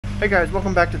Hey guys,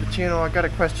 welcome back to the channel. I got a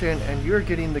question and you're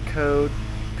getting the code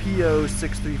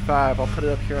PO635. I'll put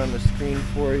it up here on the screen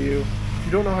for you. If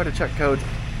you don't know how to check codes,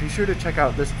 be sure to check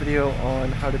out this video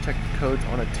on how to check the codes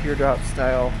on a teardrop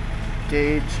style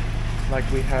gauge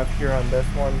like we have here on this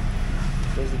one.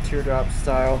 There's a teardrop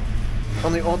style.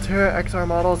 On the Altera XR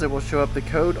models, it will show up the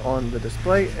code on the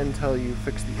display until you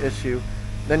fix the issue.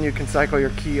 Then you can cycle your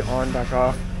key on, back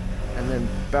off, and then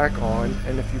back on,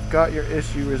 and if you've got your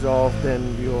issue resolved, then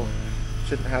you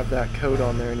shouldn't have that code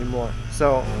on there anymore.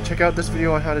 So check out this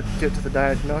video on how to get to the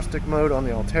diagnostic mode on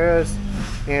the Alteras,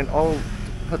 and I'll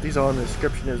put these all in the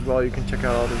description as well. You can check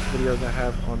out all these videos I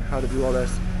have on how to do all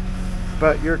this.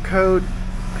 But your code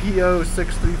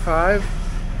PO635,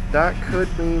 that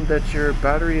could mean that your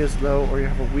battery is low or you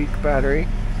have a weak battery,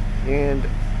 and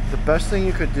the best thing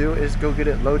you could do is go get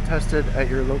it load tested at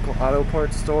your local auto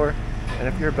parts store. And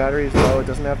if your battery is low, it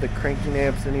doesn't have the cranking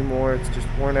amps anymore, it's just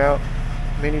worn out,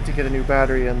 you may need to get a new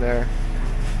battery in there.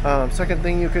 Second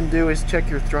thing you can do is check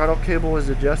your throttle cable is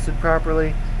adjusted properly.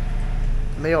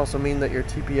 It may also mean that your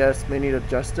TPS may need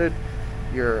adjusted,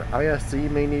 your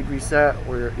ISC may need reset,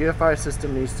 or your EFI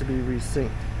system needs to be resynced.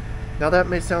 Now that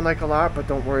may sound like a lot, but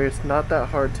don't worry, it's not that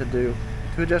hard to do.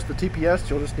 To adjust the TPS,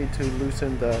 you'll just need to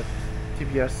loosen the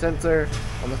TPS sensor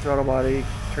on the throttle body,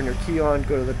 turn your key on,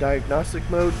 go to the diagnostic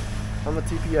mode on the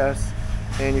TPS,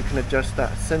 and you can adjust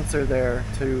that sensor there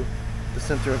to the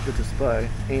center of the display,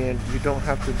 and you don't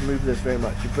have to move this very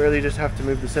much. You barely just have to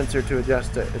move the sensor to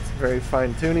adjust it. It's very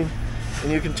fine tuning,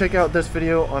 and you can check out this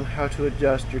video on how to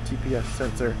adjust your TPS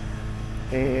sensor,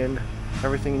 and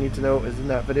everything you need to know is in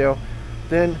that video.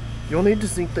 Then you'll need to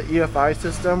sync the EFI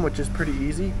system, which is pretty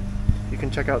easy. You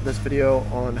can check out this video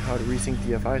on how to resync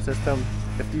the EFI system.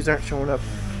 If these aren't showing up,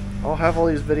 I'll have all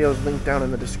these videos linked down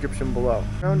in the description below.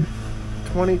 Around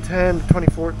 2010 to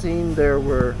 2014, there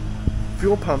were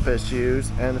fuel pump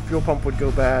issues, and the fuel pump would go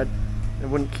bad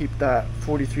and wouldn't keep that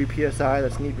 43 psi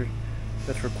that's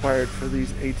required for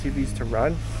these ATVs to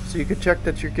run. So you could check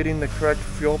that you're getting the correct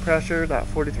fuel pressure. That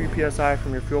 43 psi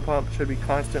from your fuel pump should be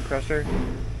constant pressure,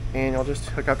 and you'll just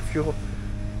hook up a fuel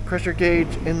pressure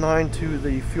gauge in line to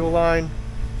the fuel line,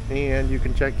 and you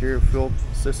can check your fuel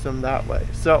system that way.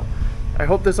 So I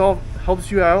hope this all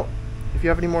helps you out. If you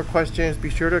have any more questions, be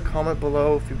sure to comment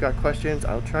below. If you've got questions,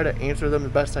 I'll try to answer them the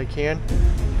best I can.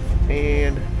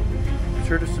 And be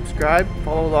sure to subscribe,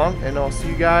 follow along, and I'll see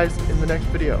you guys in the next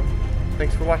video.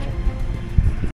 Thanks for watching.